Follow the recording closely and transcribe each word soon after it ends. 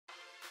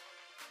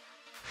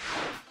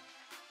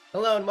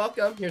Hello and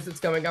welcome. Here's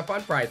what's coming up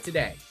on Pride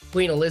today.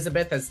 Queen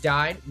Elizabeth has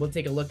died. We'll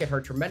take a look at her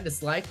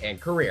tremendous life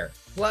and career.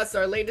 Plus,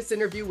 our latest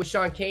interview with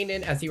Sean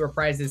Kanan as he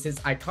reprises his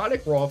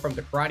iconic role from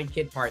The Karate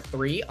Kid Part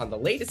 3 on the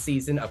latest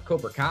season of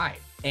Cobra Kai.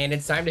 And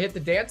it's time to hit the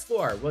dance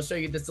floor. We'll show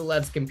you the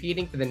celebs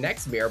competing for the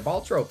next Mirror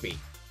Ball trophy.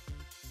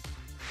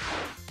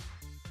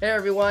 Hey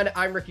everyone,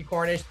 I'm Ricky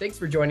Cornish. Thanks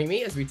for joining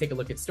me as we take a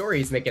look at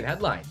stories making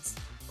headlines.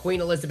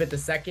 Queen Elizabeth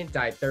II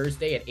died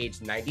Thursday at age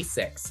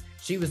 96.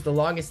 She was the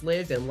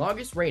longest-lived and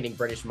longest-reigning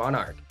British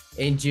monarch.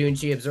 In June,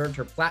 she observed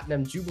her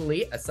Platinum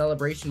Jubilee, a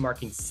celebration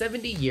marking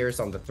 70 years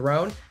on the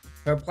throne.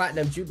 Her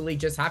Platinum Jubilee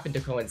just happened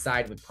to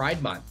coincide with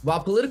Pride Month.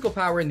 While political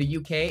power in the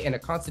UK and a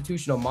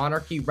constitutional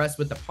monarchy rests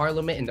with the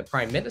Parliament and the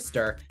Prime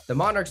Minister, the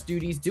monarch's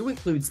duties do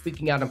include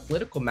speaking out on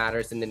political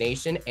matters in the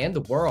nation and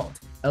the world.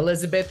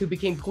 Elizabeth, who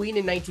became queen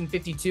in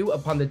 1952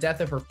 upon the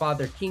death of her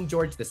father King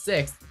George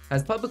VI,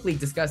 has publicly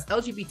discussed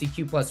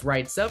LGBTQ+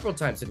 rights several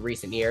times in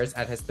recent years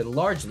and has been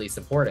largely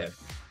supportive.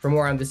 For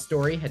more on this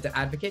story, head to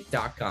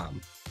advocate.com.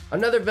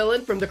 Another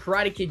villain from the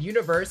Karate Kid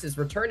universe is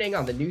returning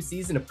on the new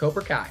season of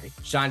Cobra Kai.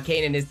 Sean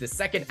Kanan is the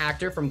second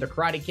actor from the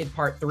Karate Kid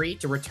Part 3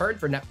 to return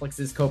for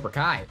Netflix's Cobra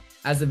Kai.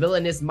 As the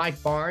villainous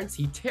Mike Barnes,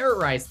 he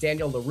terrorized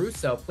Daniel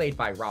LaRusso, played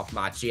by Ralph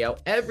Macchio,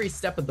 every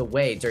step of the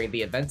way during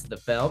the events of the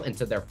film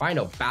until their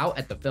final bout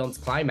at the film's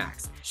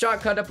climax. Sean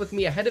caught up with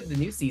me ahead of the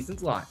new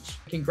season's launch.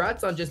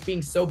 Congrats on just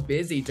being so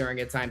busy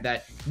during a time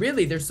that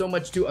really there's so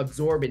much to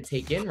absorb and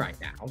take in right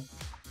now.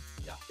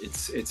 Yeah,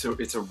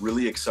 it's a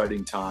really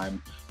exciting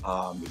time.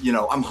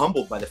 I'm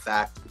humbled by the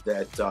fact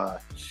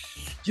that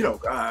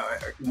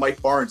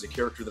Mike Barnes, a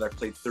character that I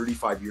played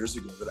 35 years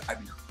ago,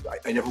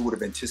 that I never would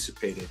have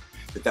anticipated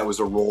that was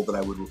a role that I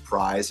would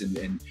reprise,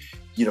 and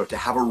to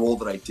have a role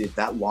that I did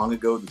that long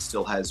ago that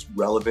still has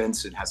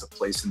relevance and has a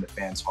place in the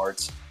fans'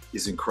 hearts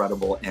is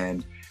incredible.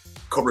 And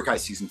Cobra Kai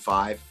season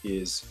 5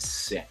 is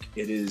sick.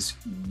 It is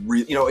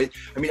really,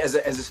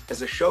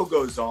 as a show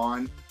goes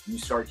on, you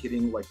start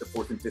hitting like the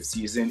 4th and 5th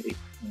season, it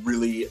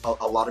really,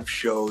 a lot of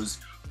shows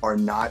are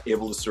not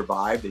able to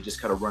survive. They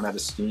just kind of run out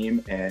of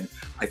steam, and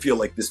I feel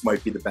like this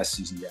might be the best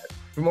season yet.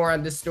 For more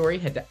on this story,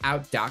 head to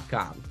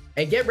out.com.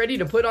 And get ready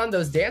to put on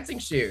those dancing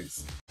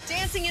shoes.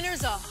 Dancing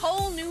enters a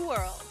whole new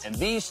world. And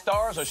these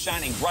stars are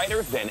shining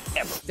brighter than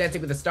ever.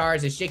 Dancing with the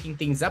Stars is shaking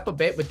things up a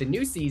bit with the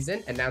new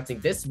season, announcing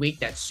this week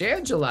that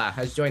Shangela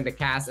has joined the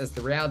cast as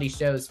the reality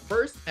show's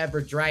first ever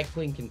drag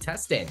queen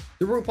contestant.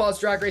 The RuPaul's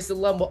Drag Race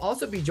alum will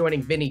also be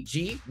joining Vinny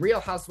G, Real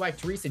Housewife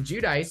Teresa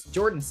Giudice,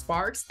 Jordan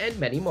Sparks, and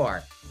many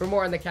more. For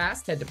more on the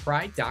cast, head to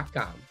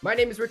pride.com. My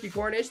name is Ricky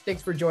Cornish.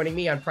 Thanks for joining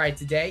me on Pride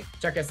Today.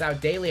 Check us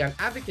out daily on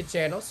Advocate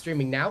Channel,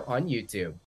 streaming now on YouTube.